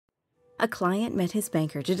A client met his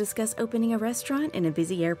banker to discuss opening a restaurant in a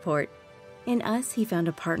busy airport. In us, he found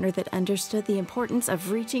a partner that understood the importance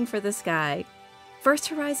of reaching for the sky. First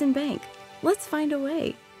Horizon Bank. Let's find a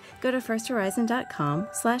way. Go to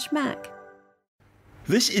firsthorizon.com/Mac.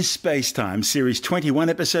 This is SpaceTime, Series 21,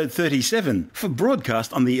 Episode 37, for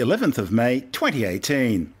broadcast on the 11th of May,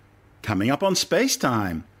 2018. Coming up on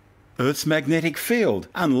SpaceTime, Earth's magnetic field,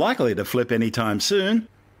 unlikely to flip anytime soon.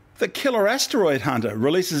 The killer asteroid hunter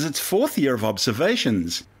releases its fourth year of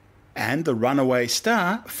observations. And the runaway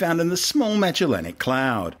star found in the Small Magellanic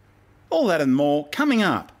Cloud. All that and more coming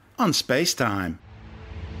up on SpaceTime.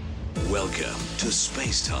 Welcome to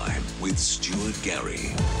SpaceTime with Stuart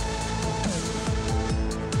Gary.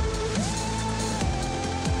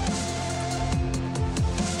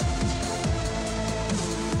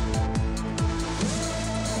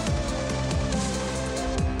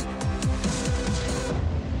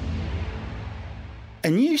 A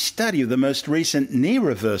new study of the most recent near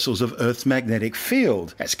reversals of Earth's magnetic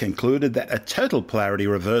field has concluded that a total polarity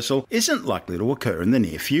reversal isn't likely to occur in the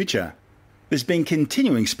near future. There's been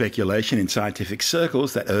continuing speculation in scientific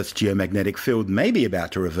circles that Earth's geomagnetic field may be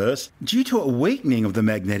about to reverse due to a weakening of the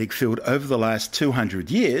magnetic field over the last 200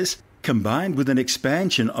 years, combined with an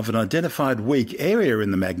expansion of an identified weak area in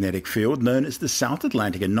the magnetic field known as the South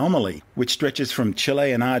Atlantic Anomaly, which stretches from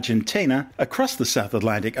Chile and Argentina across the South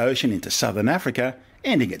Atlantic Ocean into southern Africa,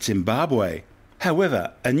 ending at Zimbabwe.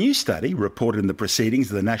 However, a new study reported in the Proceedings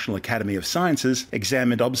of the National Academy of Sciences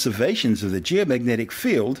examined observations of the geomagnetic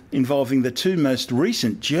field involving the two most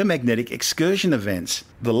recent geomagnetic excursion events,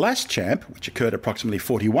 the Last Champ, which occurred approximately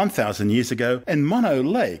 41,000 years ago, and Mono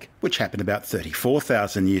Lake, which happened about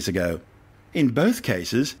 34,000 years ago. In both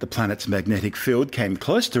cases, the planet's magnetic field came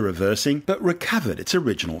close to reversing but recovered its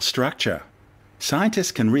original structure.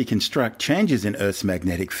 Scientists can reconstruct changes in Earth's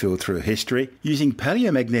magnetic field through history using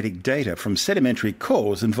paleomagnetic data from sedimentary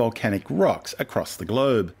cores and volcanic rocks across the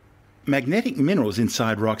globe. Magnetic minerals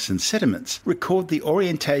inside rocks and sediments record the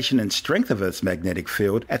orientation and strength of Earth's magnetic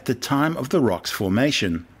field at the time of the rock's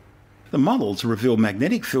formation. The models reveal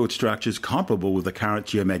magnetic field structures comparable with the current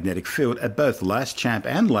geomagnetic field at both Last Champ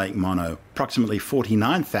and Lake Mono, approximately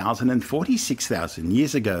 49,000 and 46,000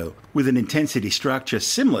 years ago, with an intensity structure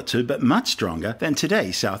similar to but much stronger than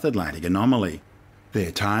today's South Atlantic anomaly.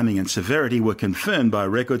 Their timing and severity were confirmed by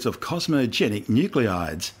records of cosmogenic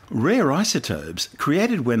nuclides, rare isotopes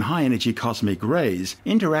created when high-energy cosmic rays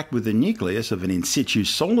interact with the nucleus of an in situ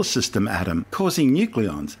solar system atom, causing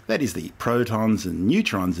nucleons, that is the protons and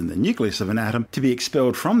neutrons in the nucleus of an atom, to be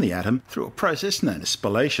expelled from the atom through a process known as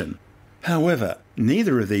spallation. However,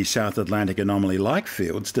 neither of these South Atlantic anomaly-like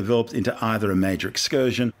fields developed into either a major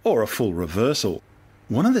excursion or a full reversal.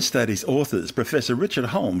 One of the study's authors, Professor Richard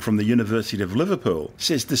Holm from the University of Liverpool,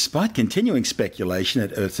 says despite continuing speculation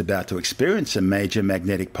that Earth's about to experience a major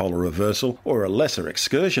magnetic polar reversal or a lesser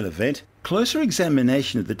excursion event, closer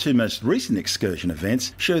examination of the two most recent excursion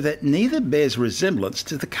events show that neither bears resemblance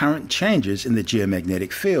to the current changes in the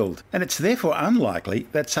geomagnetic field, and it's therefore unlikely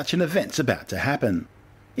that such an event's about to happen.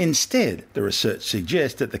 Instead, the research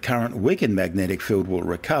suggests that the current weakened magnetic field will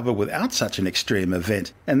recover without such an extreme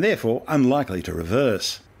event, and therefore unlikely to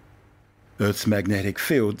reverse. Earth's magnetic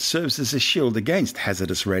field serves as a shield against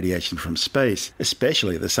hazardous radiation from space,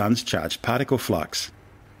 especially the sun's charged particle flux.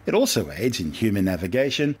 It also aids in human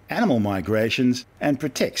navigation, animal migrations, and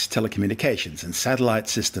protects telecommunications and satellite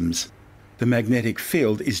systems. The magnetic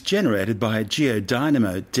field is generated by a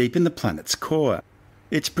geodynamo deep in the planet's core.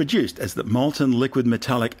 It's produced as the molten liquid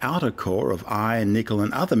metallic outer core of iron, nickel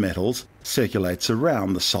and other metals circulates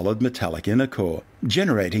around the solid metallic inner core,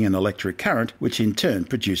 generating an electric current which in turn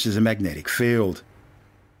produces a magnetic field.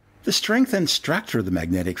 The strength and structure of the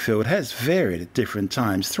magnetic field has varied at different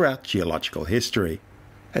times throughout geological history.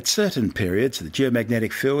 At certain periods, the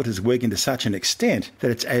geomagnetic field has weakened to such an extent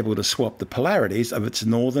that it's able to swap the polarities of its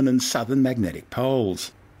northern and southern magnetic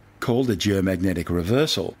poles. Called a geomagnetic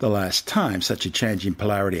reversal, the last time such a change in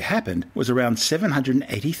polarity happened was around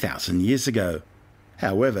 780,000 years ago.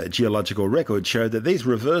 However, geological records show that these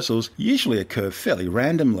reversals usually occur fairly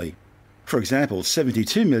randomly. For example,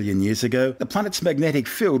 72 million years ago, the planet's magnetic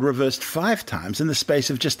field reversed 5 times in the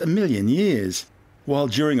space of just a million years. While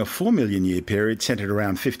during a 4 million year period centered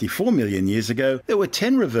around 54 million years ago, there were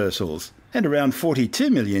 10 reversals. And around 42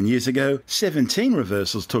 million years ago, 17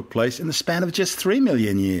 reversals took place in the span of just 3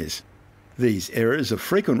 million years. These eras of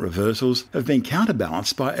frequent reversals have been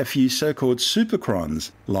counterbalanced by a few so-called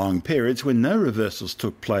supercrons, long periods when no reversals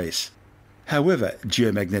took place. However,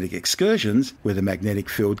 geomagnetic excursions, where the magnetic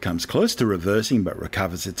field comes close to reversing but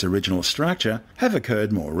recovers its original structure, have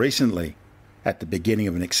occurred more recently. At the beginning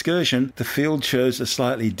of an excursion, the field shows a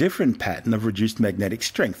slightly different pattern of reduced magnetic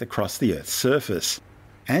strength across the Earth's surface.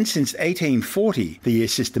 And since 1840, the year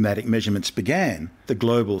systematic measurements began, the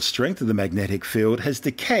global strength of the magnetic field has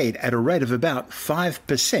decayed at a rate of about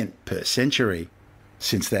 5% per century.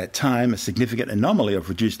 Since that time, a significant anomaly of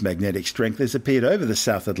reduced magnetic strength has appeared over the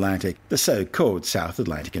South Atlantic, the so-called South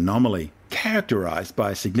Atlantic anomaly, characterized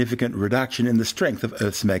by a significant reduction in the strength of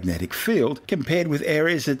Earth's magnetic field compared with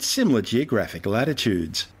areas at similar geographic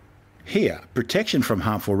latitudes. Here, protection from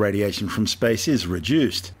harmful radiation from space is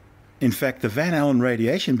reduced. In fact, the Van Allen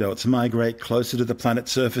radiation belts migrate closer to the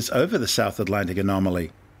planet's surface over the South Atlantic anomaly.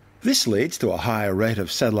 This leads to a higher rate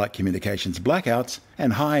of satellite communications blackouts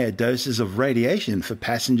and higher doses of radiation for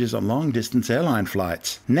passengers on long-distance airline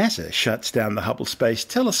flights. NASA shuts down the Hubble Space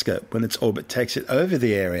Telescope when its orbit takes it over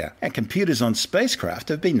the area, and computers on spacecraft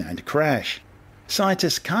have been known to crash.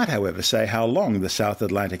 Scientists can't, however, say how long the South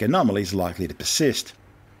Atlantic anomaly is likely to persist.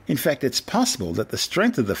 In fact, it's possible that the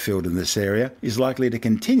strength of the field in this area is likely to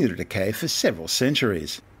continue to decay for several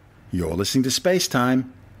centuries. You're listening to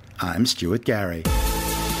SpaceTime. I'm Stuart Gary.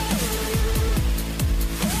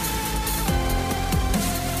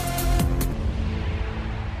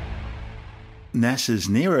 NASA's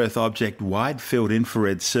Near-Earth Object Wide Field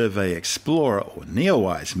Infrared Survey Explorer, or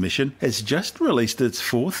NEOWISE mission, has just released its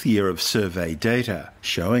fourth year of survey data,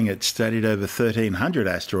 showing it studied over 1,300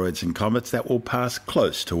 asteroids and comets that will pass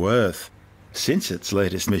close to Earth. Since its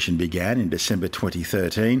latest mission began in December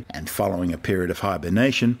 2013, and following a period of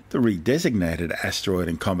hibernation, the redesignated asteroid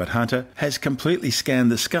and comet hunter has completely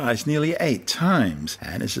scanned the skies nearly 8 times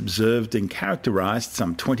and has observed and characterized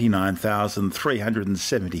some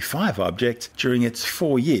 29,375 objects during its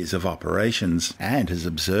 4 years of operations, and has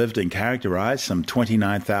observed and characterized some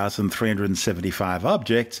 29,375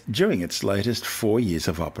 objects during its latest 4 years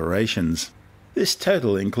of operations. This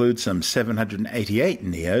total includes some 788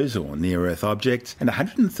 NEOs, or near-Earth objects, and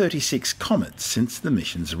 136 comets since the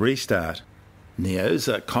mission's restart. NEOs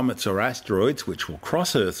are comets or asteroids which will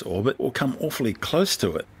cross Earth's orbit or come awfully close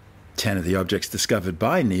to it. 10 of the objects discovered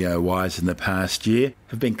by NEOWISE in the past year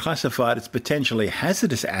have been classified as potentially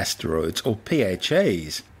hazardous asteroids, or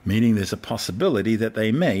PHAs, meaning there's a possibility that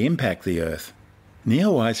they may impact the Earth.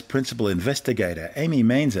 NEOWISE principal investigator Amy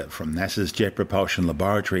Mainzer from NASA's Jet Propulsion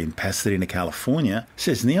Laboratory in Pasadena, California,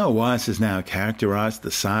 says NEOWISE has now characterized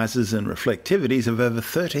the sizes and reflectivities of over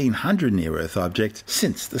 1,300 near-Earth objects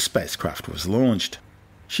since the spacecraft was launched.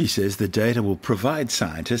 She says the data will provide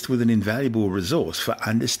scientists with an invaluable resource for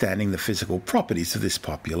understanding the physical properties of this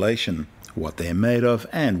population, what they're made of,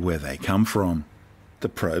 and where they come from. The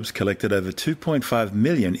probes collected over 2.5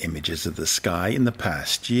 million images of the sky in the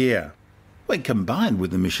past year. When combined with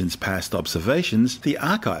the mission's past observations, the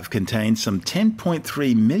archive contains some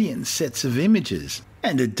 10.3 million sets of images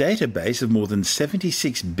and a database of more than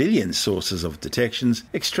 76 billion sources of detections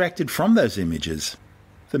extracted from those images.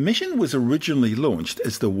 The mission was originally launched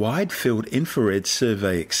as the Wide Field Infrared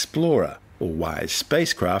Survey Explorer, or WISE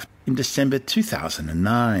spacecraft, in December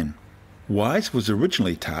 2009. WISE was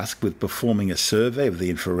originally tasked with performing a survey of the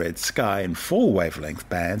infrared sky in 4 wavelength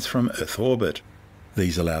bands from Earth orbit.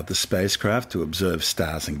 These allowed the spacecraft to observe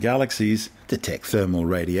stars and galaxies, detect thermal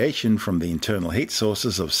radiation from the internal heat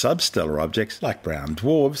sources of substellar objects like brown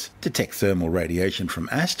dwarfs, detect thermal radiation from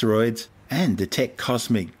asteroids, and detect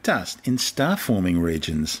cosmic dust in star-forming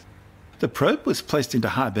regions. The probe was placed into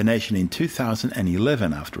hibernation in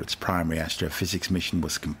 2011 after its primary astrophysics mission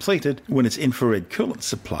was completed, when its infrared coolant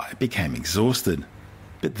supply became exhausted.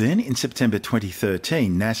 But then, in September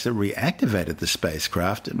 2013, NASA reactivated the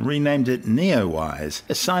spacecraft and renamed it NEOWISE,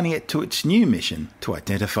 assigning it to its new mission to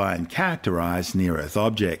identify and characterize near-Earth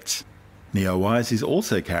objects. NEOWISE is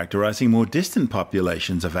also characterizing more distant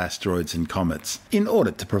populations of asteroids and comets in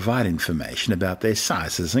order to provide information about their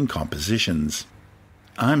sizes and compositions.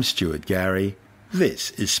 I'm Stuart Gary.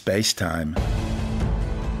 This is SpaceTime.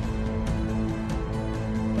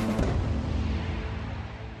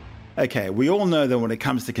 Okay, we all know that when it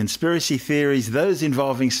comes to conspiracy theories, those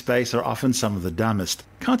involving space are often some of the dumbest,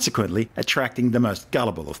 consequently attracting the most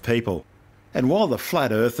gullible of people. And while the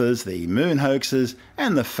flat earthers, the moon hoaxers,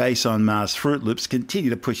 and the face on Mars Fruit Loops continue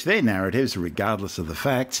to push their narratives regardless of the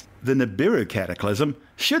facts, the Nibiru cataclysm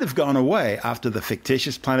should have gone away after the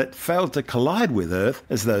fictitious planet failed to collide with Earth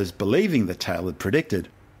as those believing the tale had predicted.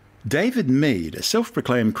 David Mead, a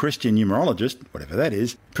self-proclaimed Christian numerologist, whatever that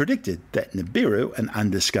is, predicted that Nibiru, an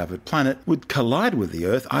undiscovered planet, would collide with the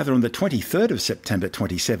Earth either on the 23rd of September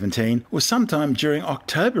 2017 or sometime during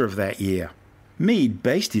October of that year. Mead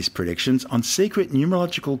based his predictions on secret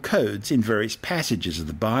numerological codes in various passages of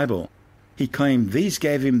the Bible. He claimed these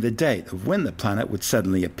gave him the date of when the planet would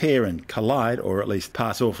suddenly appear and collide, or at least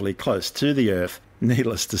pass awfully close to the Earth.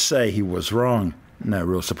 Needless to say, he was wrong. No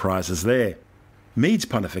real surprises there. Mead's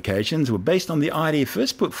pontifications were based on the idea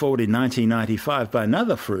first put forward in 1995 by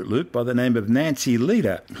another Fruit Loop by the name of Nancy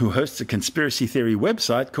Lieder, who hosts a conspiracy theory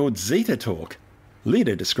website called Zeta Talk.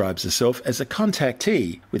 Lieder describes herself as a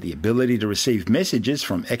contactee with the ability to receive messages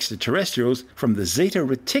from extraterrestrials from the Zeta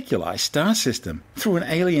Reticuli star system through an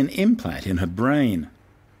alien implant in her brain.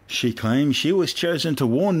 She claims she was chosen to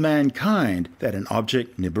warn mankind that an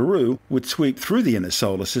object, Nibiru, would sweep through the inner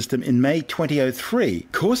solar system in May 2003,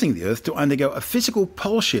 causing the Earth to undergo a physical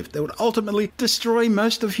pole shift that would ultimately destroy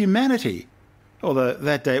most of humanity. Although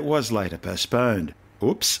that date was later postponed.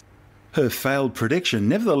 Oops. Her failed prediction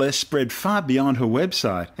nevertheless spread far beyond her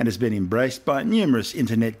website and has been embraced by numerous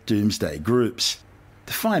internet doomsday groups.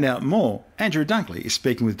 To find out more, Andrew Dunkley is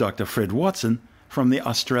speaking with Dr. Fred Watson from the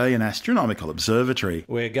Australian Astronomical Observatory.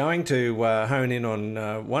 We're going to hone in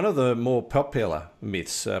on one of the more popular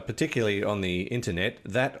myths, particularly on the internet,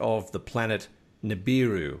 that of the planet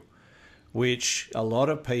Nibiru, which a lot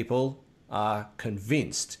of people are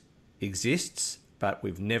convinced exists, but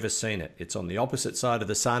we've never seen it. It's on the opposite side of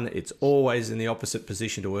the sun. It's always in the opposite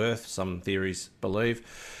position to Earth, some theories believe.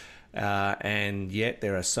 And yet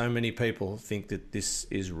there are so many people think that this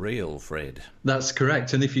is real, Fred. That's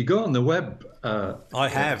correct. And if you go on the web... I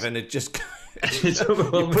have, and it just... It's you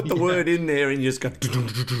put the word in there and you just go...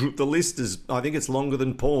 The list is, I think it's longer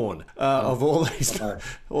than porn, of all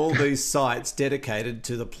these sites dedicated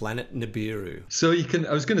to the planet Nibiru. So you can,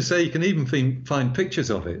 I was going to say, you can even find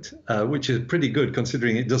pictures of it, which is pretty good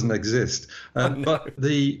considering it doesn't exist. But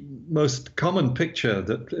the most common picture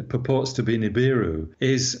that purports to be Nibiru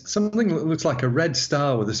is something that looks like a red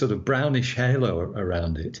star with a sort of brownish halo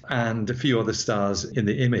around it and a few other stars in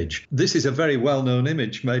the image. This is a very well-known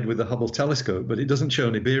image made with the Hubble telescope, but it doesn't show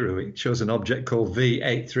Nibiru. It shows an object called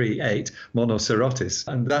V838 Monocerotis,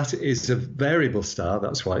 and that is a variable star.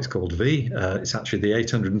 That's why it's called V. It's actually the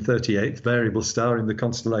 838th variable star in the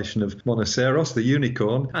constellation of Monoceros, the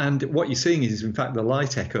unicorn. And what you're seeing is, in fact, the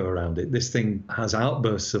light echo around it. This thing has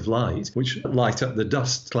outbursts of light which light up the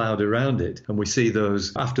dust cloud around it, and we see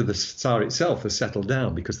those after the star itself has settled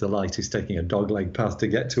down because the light is taking a dogleg path to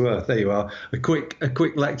get to Earth. There you are, a quick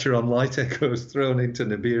lecture on light echoes thrown into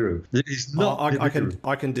Nibiru. It is not Nibiru.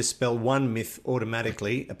 I can dispel one myth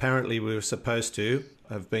automatically. Apparently we were supposed to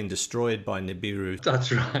have been destroyed by Nibiru.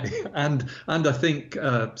 That's right. And I think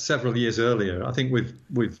several years earlier, I think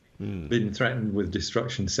we've been threatened with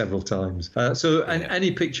destruction several times.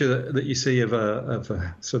 Any picture that you see of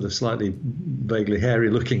a sort of slightly vaguely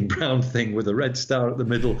hairy-looking brown thing with a red star at the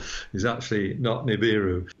middle is actually not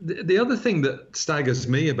Nibiru. The other thing that staggers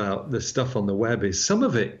me about the stuff on the web is some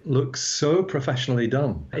of it looks so professionally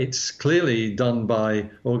done. It's clearly done by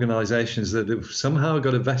organisations that have somehow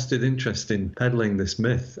got a vested interest in peddling this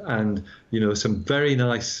myth, and some very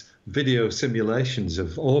nice video simulations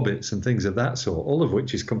of orbits and things of that sort, all of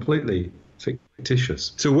which is completely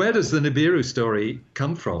fictitious. So where does the Nibiru story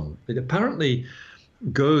come from? It apparently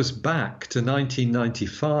goes back to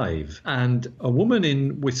 1995, and a woman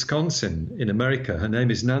in Wisconsin in America, her name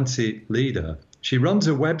is Nancy Lieder, she runs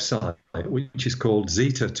a website which is called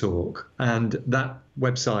Zeta Talk, and that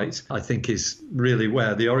website, I think, is really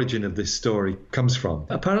where the origin of this story comes from.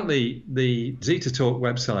 Apparently, the Zeta Talk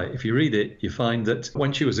website, if you read it, you find that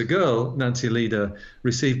when she was a girl, Nancy Lieder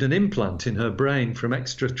received an implant in her brain from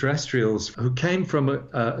extraterrestrials who came from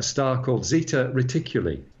a star called Zeta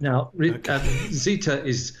Reticuli. Now, Zeta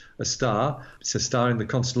is a star. It's a star in the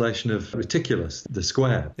constellation of Reticulus, the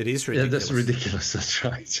square. It is ridiculous. Yeah, that's ridiculous, that's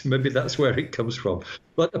right. Maybe that's where it comes from.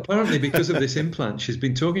 But apparently, because of this implant, she's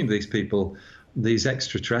been talking to these people, these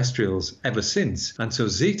extraterrestrials, ever since. And so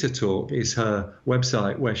Zeta Talk is her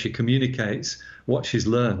website where she communicates what she's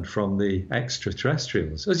learned from the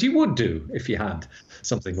extraterrestrials, as you would do if you had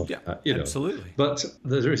something like that. Absolutely. But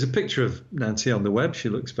there is a picture of Nancy on the web. She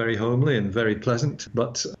looks very homely and very pleasant,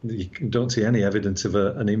 but you don't see any evidence of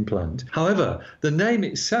an implant. However, the name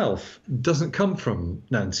itself doesn't come from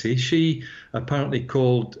Nancy. She apparently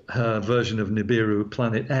called her version of Nibiru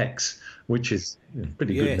Planet X, which is a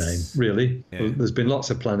pretty good name, really. Yeah. There's been lots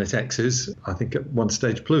of Planet X's. I think at one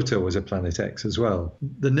stage Pluto was a Planet X as well.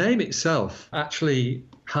 The name itself actually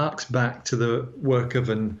harks back to the work of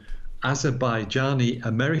an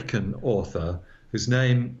Azerbaijani-American author whose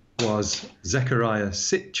name was Zechariah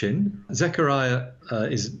Sitchin. Zechariah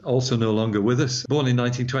is also no longer with us. Born in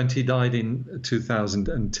 1920, died in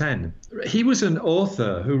 2010. He was an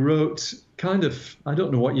author who wrote kind of, I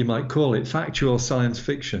don't know what you might call it, factual science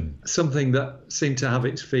fiction, something that seemed to have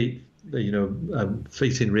its feet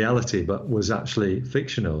feat in reality, but was actually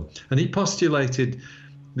fictional. And he postulated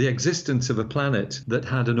the existence of a planet that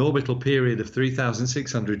had an orbital period of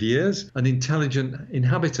 3,600 years, an intelligent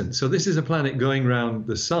inhabitant. So this is a planet going around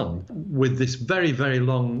the sun with this very, very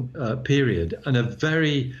long period and a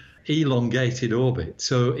very elongated orbit.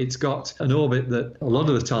 So it's got an orbit that a lot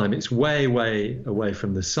of the time it's way, way away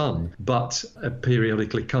from the sun, but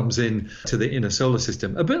periodically comes in to the inner solar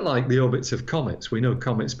system, a bit like the orbits of comets. We know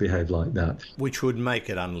comets behave like that. Which would make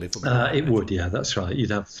it unlivable. It would, yeah, that's right.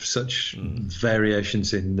 You'd have such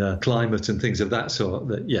variations in climate and things of that sort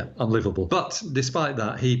that, yeah, unlivable. But despite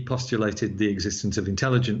that, he postulated the existence of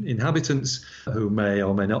intelligent inhabitants who may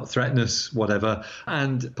or may not threaten us, whatever,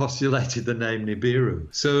 and postulated the name Nibiru.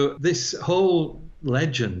 So this whole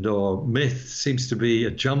legend or myth seems to be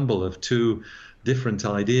a jumble of two different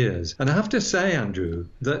ideas. And I have to say, Andrew,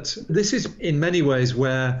 that this is in many ways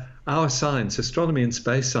where our science, astronomy and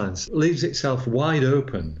space science, leaves itself wide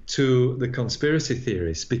open to the conspiracy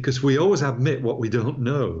theorists, because we always admit what we don't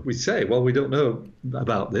know. We say, well, we don't know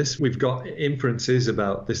about this. We've got inferences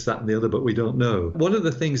about this, that, and the other, but we don't know. One of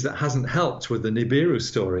the things that hasn't helped with the Nibiru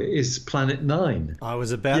story is Planet 9. I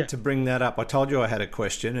was about to bring that up. I told you I had a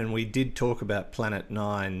question, and we did talk about Planet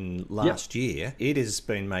 9 last year. It has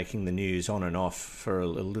been making the news on and off for a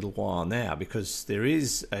little while now, because there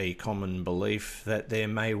is a common belief that there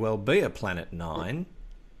may well be a Planet 9,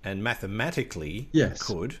 and mathematically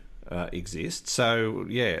could exist. So,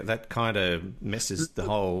 yeah, that kind of messes the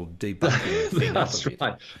whole debunking thing up a bit. That's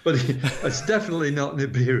right. But it's definitely not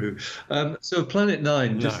Nibiru. So Planet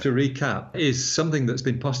 9, just to recap, is something that's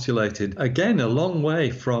been postulated, again, a long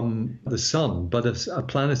way from the sun, but a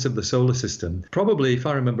planet of the solar system. Probably, if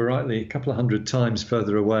I remember rightly, a couple of hundred times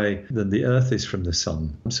further away than the Earth is from the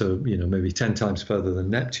sun. So, maybe 10 times further than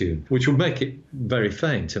Neptune, which would make it very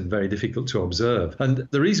faint and very difficult to observe. And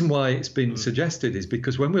the reason why it's been suggested is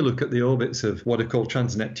because when we look at the orbits of what are called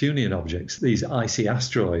trans-Neptunian objects, these icy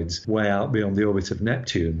asteroids way out beyond the orbit of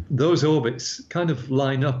Neptune, those orbits kind of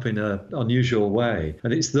line up in an unusual way.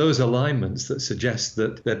 And it's those alignments that suggest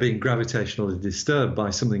that they're being gravitationally disturbed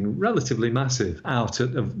by something relatively massive out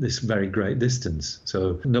of this very great distance.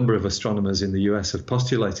 So a number of astronomers in the US have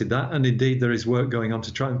postulated that, and indeed there is work going on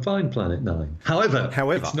to try and find Planet 9. However,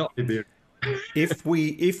 it's not Nibiru. If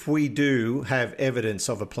we do have evidence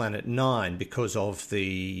of a Planet 9 because of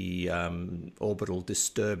the orbital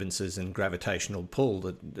disturbances and gravitational pull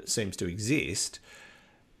that seems to exist,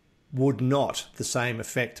 would not the same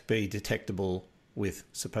effect be detectable with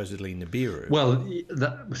supposedly Nibiru? Well,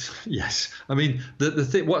 yes. I mean, the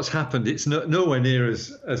thing, what's happened, it's nowhere near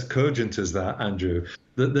as cogent as that, Andrew.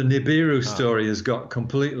 The Nibiru story has got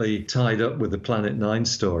completely tied up with the Planet 9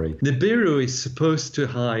 story. Nibiru is supposed to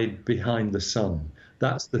hide behind the sun.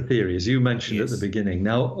 That's the theory, as you mentioned at the beginning.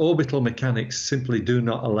 Now, orbital mechanics simply do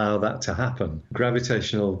not allow that to happen.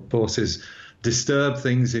 Gravitational forces disturb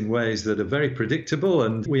things in ways that are very predictable,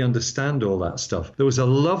 and we understand all that stuff. There was a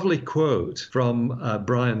lovely quote from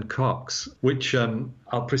Brian Cox, which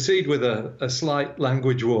I'll proceed with a slight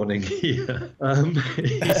language warning here.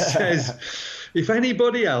 He says, "If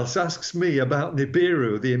anybody else asks me about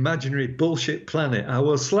Nibiru, the imaginary bullshit planet, I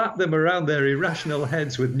will slap them around their irrational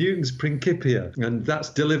heads with Newton's Principia." And that's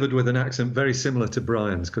delivered with an accent very similar to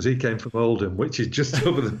Brian's, because he came from Oldham, which is just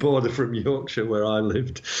over the border from Yorkshire, where I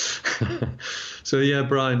lived. So, yeah,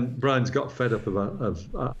 Brian's got fed up of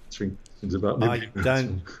answering questions about Nibiru. I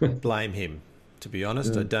don't blame him, to be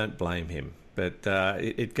honest. I don't blame him. But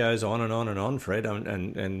it goes on and on and on, Fred,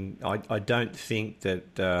 and I don't think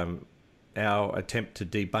that our attempt to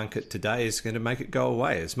debunk it today is going to make it go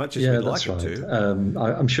away as much as we'd like it to.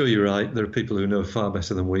 I'm sure you're right. There are people who know far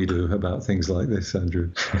better than we do about things like this,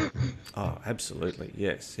 Andrew. Oh, absolutely.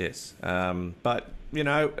 Yes. But,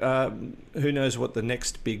 who knows what the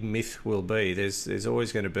next big myth will be. There's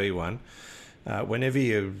always going to be one. Whenever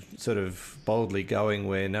you're sort of boldly going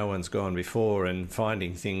where no one's gone before and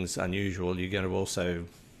finding things unusual, you're going to also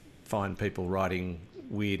find people writing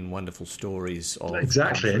weird and wonderful stories of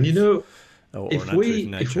exactly. And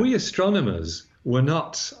if we astronomers were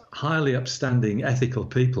not highly upstanding, ethical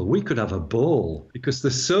people, we could have a ball, because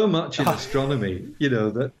there's so much in astronomy,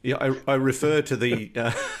 that. Yeah, I refer to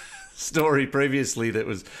the story previously that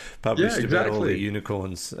was published about all the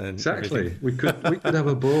unicorns and exactly. Everything. We could have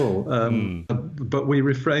a ball, but we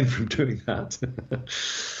refrain from doing that.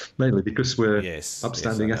 Mainly because we're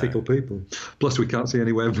upstanding, ethical people. Plus, we can't see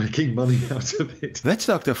any way of making money out of it. That's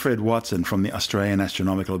Dr. Fred Watson from the Australian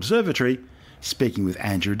Astronomical Observatory speaking with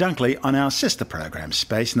Andrew Dunkley on our sister program,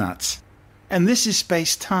 Space Nuts. And this is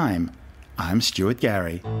Space Time. I'm Stuart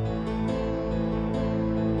Gary.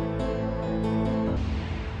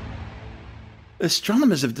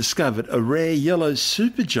 astronomers have discovered a rare yellow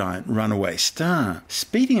supergiant runaway star,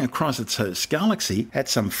 speeding across its host galaxy at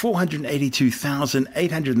some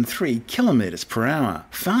 482,803 kilometres per hour,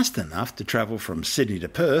 fast enough to travel from Sydney to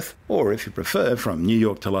Perth, or if you prefer, from New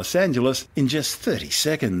York to Los Angeles, in just 30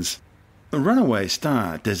 seconds. The runaway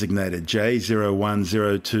star, designated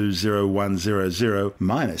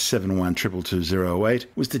J01020100-712208,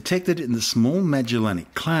 was detected in the Small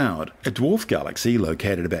Magellanic Cloud, a dwarf galaxy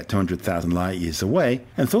located about 200,000 light-years away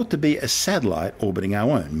and thought to be a satellite orbiting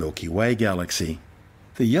our own Milky Way galaxy.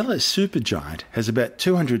 The yellow supergiant has about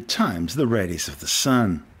 200 times the radius of the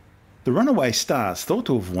Sun. The runaway star is thought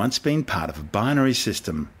to have once been part of a binary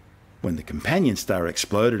system. When the companion star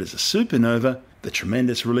exploded as a supernova, the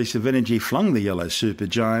tremendous release of energy flung the yellow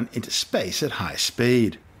supergiant into space at high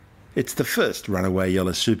speed. It's the first runaway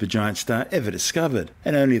yellow supergiant star ever discovered,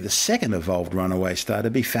 and only the second evolved runaway star to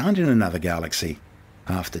be found in another galaxy.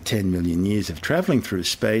 After 10 million years of travelling through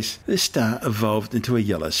space, this star evolved into a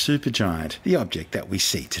yellow supergiant, the object that we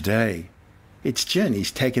see today. Its journey's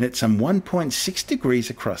taken it some 1.6 degrees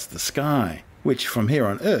across the sky, which from here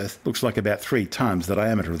on Earth looks like about 3 times the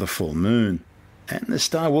diameter of the full moon. And the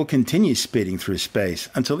star will continue speeding through space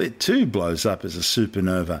until it too blows up as a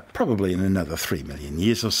supernova, probably in another 3 million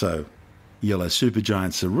years or so. Yellow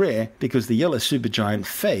supergiants are rare because the yellow supergiant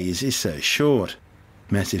phase is so short.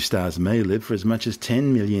 Massive stars may live for as much as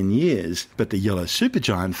 10 million years, but the yellow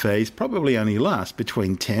supergiant phase probably only lasts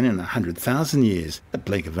between 10 and 100,000 years, a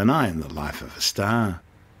blink of an eye in the life of a star.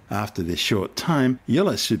 After this short time,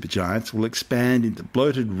 yellow supergiants will expand into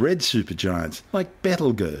bloated red supergiants like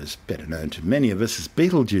Betelgeuse, better known to many of us as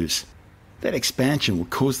Betelgeuse. That expansion will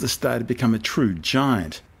cause the star to become a true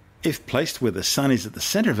giant. If placed where the Sun is at the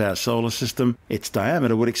centre of our solar system, its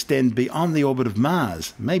diameter would extend beyond the orbit of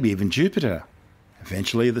Mars, maybe even Jupiter.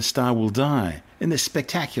 Eventually the star will die in this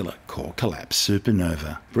spectacular core collapse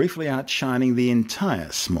supernova, briefly outshining the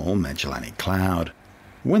entire Small Magellanic Cloud.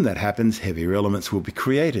 When that happens, heavier elements will be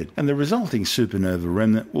created, and the resulting supernova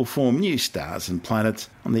remnant will form new stars and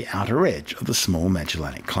planets on the outer edge of the Small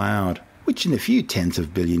Magellanic Cloud, which in a few tens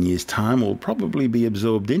of billion years' time will probably be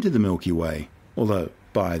absorbed into the Milky Way, although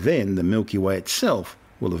by then the Milky Way itself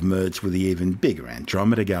will have merged with the even bigger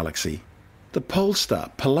Andromeda Galaxy. The pole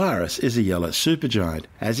star Polaris is a yellow supergiant,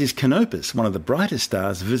 as is Canopus, one of the brightest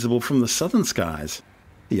stars visible from the southern skies.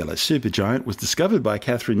 The yellow supergiant was discovered by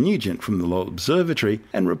Catherine Nugent from the Lowell Observatory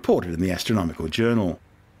and reported in the Astronomical Journal.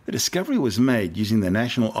 The discovery was made using the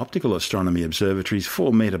National Optical Astronomy Observatory's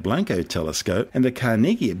 4-metre Blanco telescope and the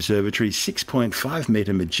Carnegie Observatory's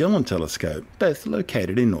 6.5-metre Magellan telescope, both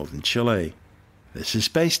located in northern Chile. This is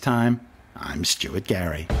Space Time. I'm Stuart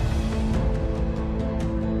Gary.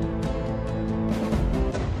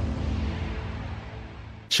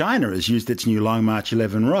 China has used its new Long March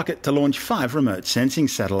 11 rocket to launch 5 remote sensing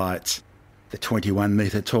satellites. The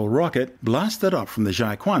 21-metre tall rocket blasted off from the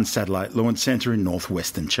Jiaquan Satellite Launch Center in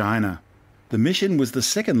northwestern China. The mission was the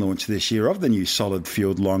second launch this year of the new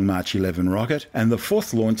solid-fueled Long March 11 rocket and the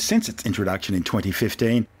 4th launch since its introduction in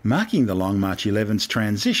 2015, marking the Long March 11's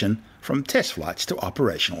transition from test flights to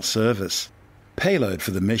operational service. Payload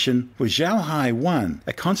for the mission was Zhaohai-1,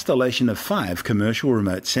 a constellation of 5 commercial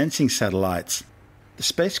remote sensing satellites. The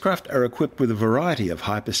spacecraft are equipped with a variety of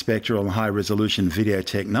hyperspectral and high-resolution video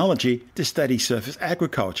technology to study surface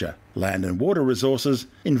agriculture, land and water resources,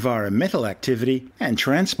 environmental activity, and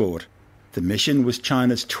transport. The mission was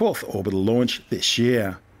China's 12th orbital launch this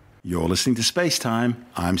year. You're listening to Space Time.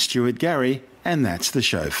 I'm Stuart Gary, and that's the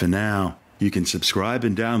show for now. You can subscribe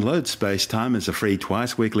and download Space Time as a free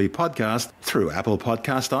twice-weekly podcast through Apple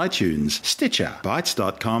Podcast iTunes, Stitcher,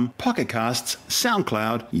 Bytes.com, Pocket Casts,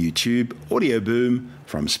 SoundCloud, YouTube, Audio Boom,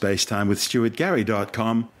 from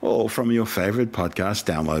SpaceTimeWithStuartGary.com, or from your favourite podcast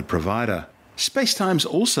download provider. Spacetime's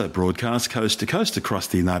also broadcast coast to coast across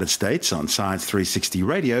the United States on Science 360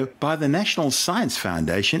 Radio by the National Science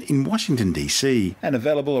Foundation in Washington, D.C., and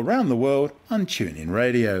available around the world on TuneIn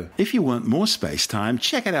Radio. If you want more Spacetime,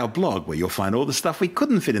 check out our blog where you'll find all the stuff we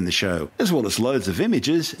couldn't fit in the show, as well as loads of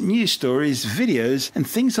images, news stories, videos, and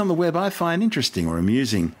things on the web I find interesting or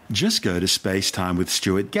amusing. Just go to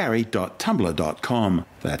spacetimewithstuartgary.tumblr.com.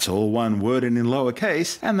 That's all one word and in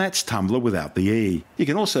lowercase, and that's Tumblr without the E. You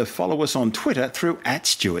can also follow us on Twitter through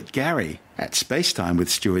 @StuartGary, at Spacetime with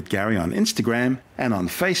Stuart Gary on Instagram, and on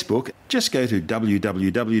Facebook, just go to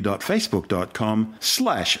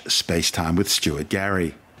www.facebook.com/Spacetime with Stuart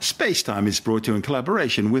Gary. Spacetime is brought to you in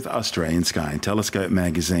collaboration with Australian Sky and Telescope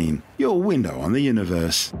magazine, your window on the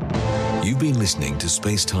universe. You've been listening to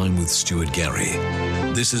Spacetime with Stuart Gary.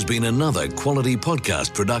 This has been another quality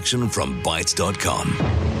podcast production from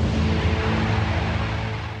Bytes.com.